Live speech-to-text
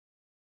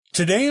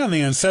Today on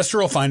the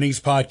Ancestral Findings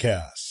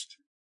Podcast,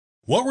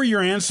 what were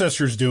your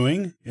ancestors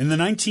doing in the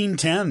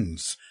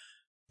 1910s?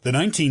 The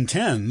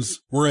 1910s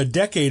were a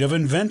decade of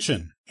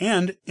invention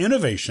and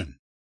innovation.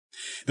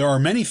 There are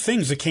many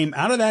things that came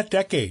out of that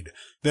decade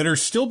that are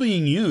still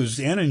being used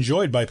and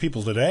enjoyed by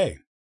people today.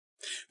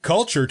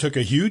 Culture took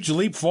a huge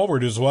leap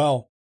forward as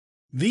well.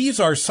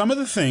 These are some of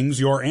the things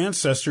your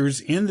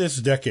ancestors in this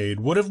decade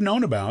would have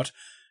known about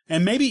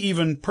and maybe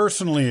even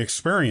personally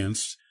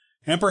experienced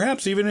and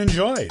perhaps even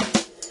enjoyed.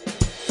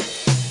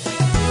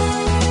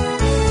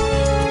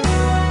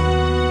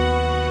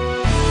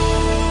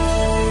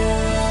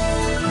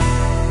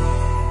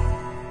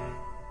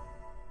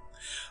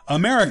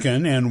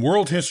 American and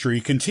world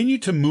history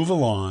continued to move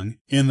along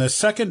in the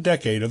second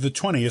decade of the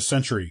 20th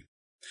century.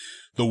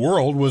 The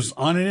world was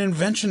on an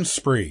invention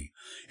spree,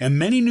 and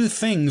many new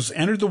things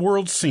entered the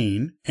world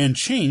scene and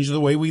changed the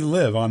way we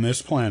live on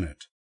this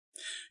planet.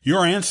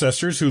 Your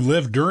ancestors who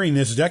lived during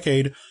this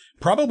decade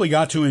probably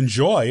got to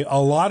enjoy a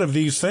lot of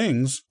these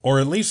things, or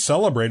at least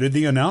celebrated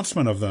the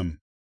announcement of them.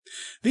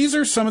 These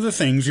are some of the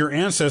things your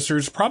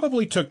ancestors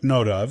probably took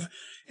note of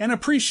and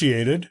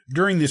appreciated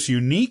during this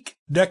unique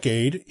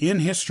decade in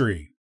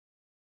history.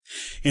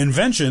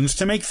 Inventions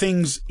to make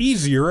things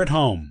easier at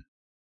home.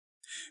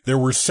 There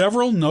were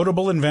several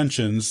notable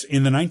inventions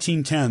in the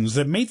 1910s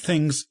that made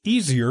things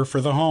easier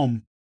for the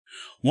home.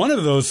 One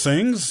of those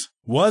things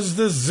was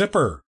the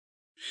zipper.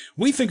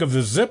 We think of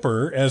the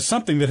zipper as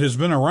something that has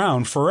been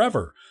around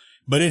forever,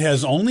 but it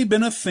has only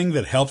been a thing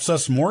that helps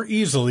us more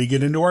easily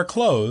get into our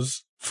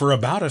clothes for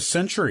about a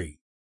century.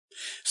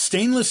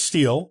 Stainless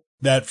steel,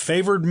 that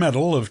favored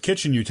metal of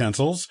kitchen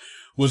utensils,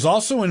 was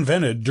also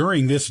invented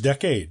during this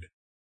decade.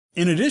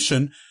 In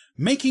addition,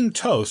 making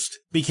toast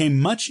became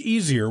much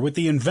easier with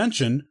the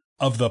invention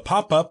of the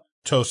pop-up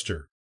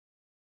toaster.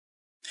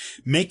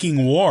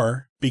 Making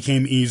war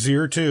became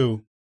easier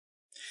too.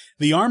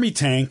 The army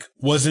tank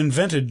was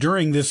invented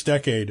during this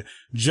decade,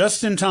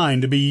 just in time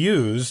to be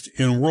used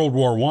in World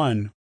War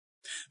I.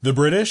 The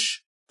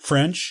British,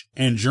 French,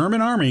 and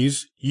German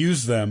armies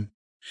used them.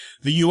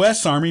 The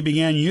U.S. Army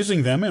began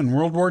using them in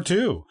World War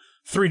II,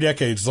 3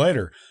 decades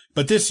later,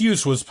 but this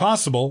use was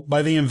possible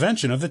by the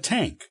invention of the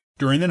tank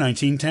during the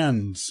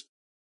 1910s.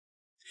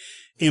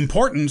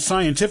 Important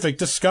scientific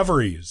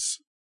discoveries.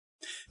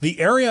 The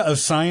area of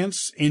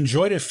science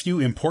enjoyed a few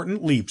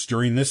important leaps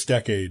during this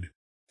decade.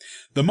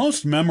 The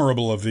most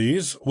memorable of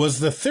these was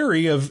the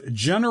theory of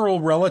general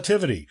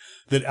relativity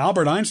that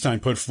Albert Einstein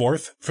put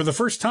forth for the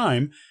first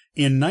time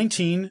in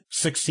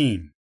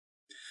 1916.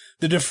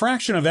 The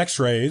diffraction of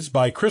X-rays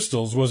by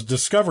crystals was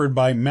discovered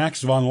by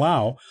Max von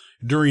Laue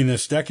during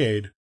this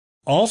decade.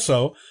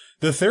 Also,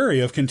 the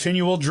theory of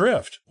continual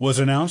drift was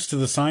announced to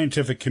the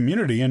scientific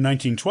community in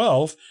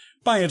 1912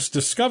 by its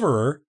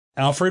discoverer,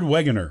 Alfred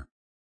Wegener.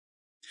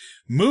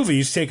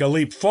 Movies take a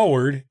leap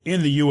forward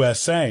in the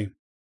USA.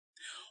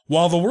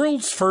 While the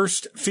world's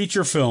first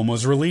feature film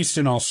was released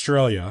in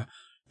Australia,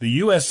 the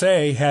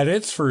USA had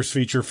its first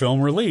feature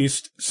film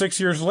released 6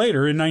 years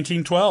later in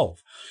 1912.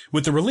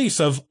 With the release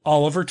of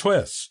Oliver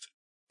Twist.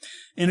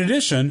 In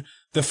addition,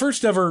 the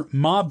first ever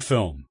mob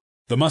film,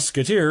 The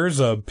Musketeers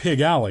of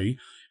Pig Alley,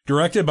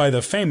 directed by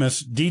the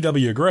famous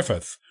D.W.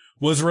 Griffith,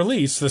 was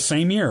released the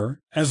same year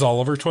as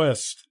Oliver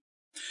Twist.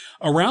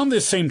 Around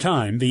this same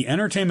time, the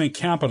entertainment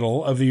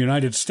capital of the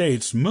United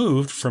States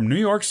moved from New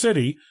York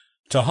City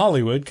to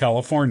Hollywood,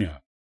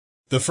 California.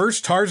 The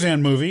first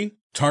Tarzan movie,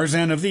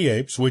 Tarzan of the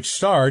Apes, which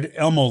starred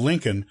Elmo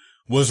Lincoln,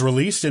 was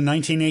released in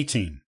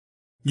 1918.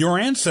 Your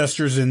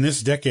ancestors in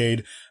this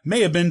decade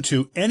may have been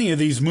to any of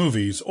these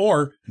movies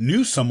or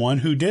knew someone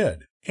who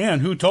did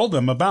and who told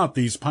them about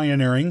these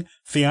pioneering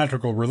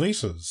theatrical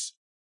releases.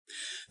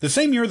 The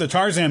same year the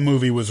Tarzan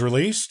movie was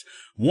released,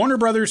 Warner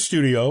Brothers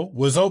Studio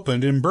was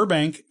opened in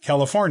Burbank,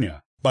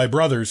 California by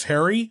brothers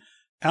Harry,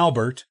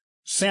 Albert,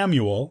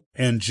 Samuel,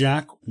 and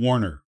Jack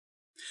Warner.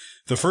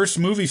 The first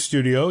movie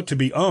studio to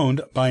be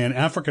owned by an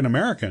African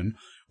American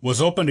was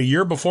opened a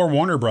year before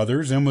Warner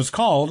Brothers and was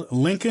called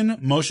Lincoln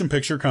Motion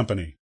Picture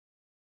Company.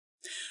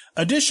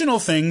 Additional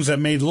things that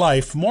made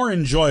life more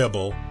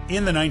enjoyable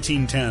in the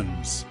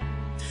 1910s.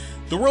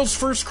 The world's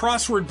first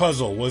crossword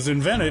puzzle was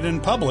invented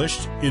and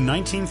published in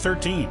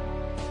 1913.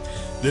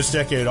 This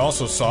decade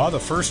also saw the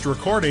first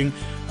recording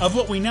of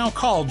what we now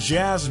call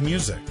jazz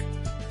music.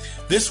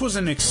 This was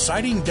an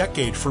exciting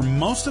decade for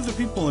most of the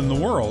people in the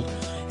world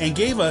and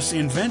gave us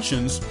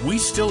inventions we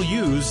still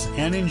use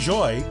and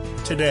enjoy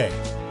today.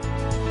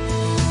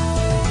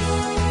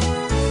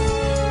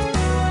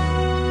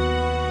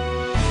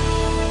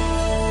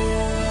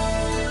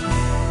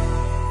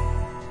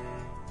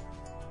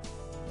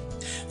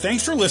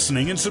 Thanks for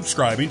listening and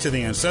subscribing to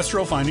the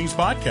Ancestral Findings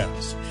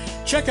Podcast.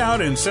 Check out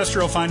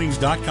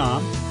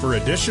ancestralfindings.com for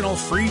additional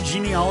free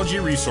genealogy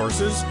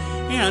resources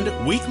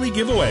and weekly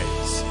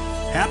giveaways.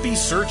 Happy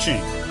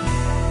searching!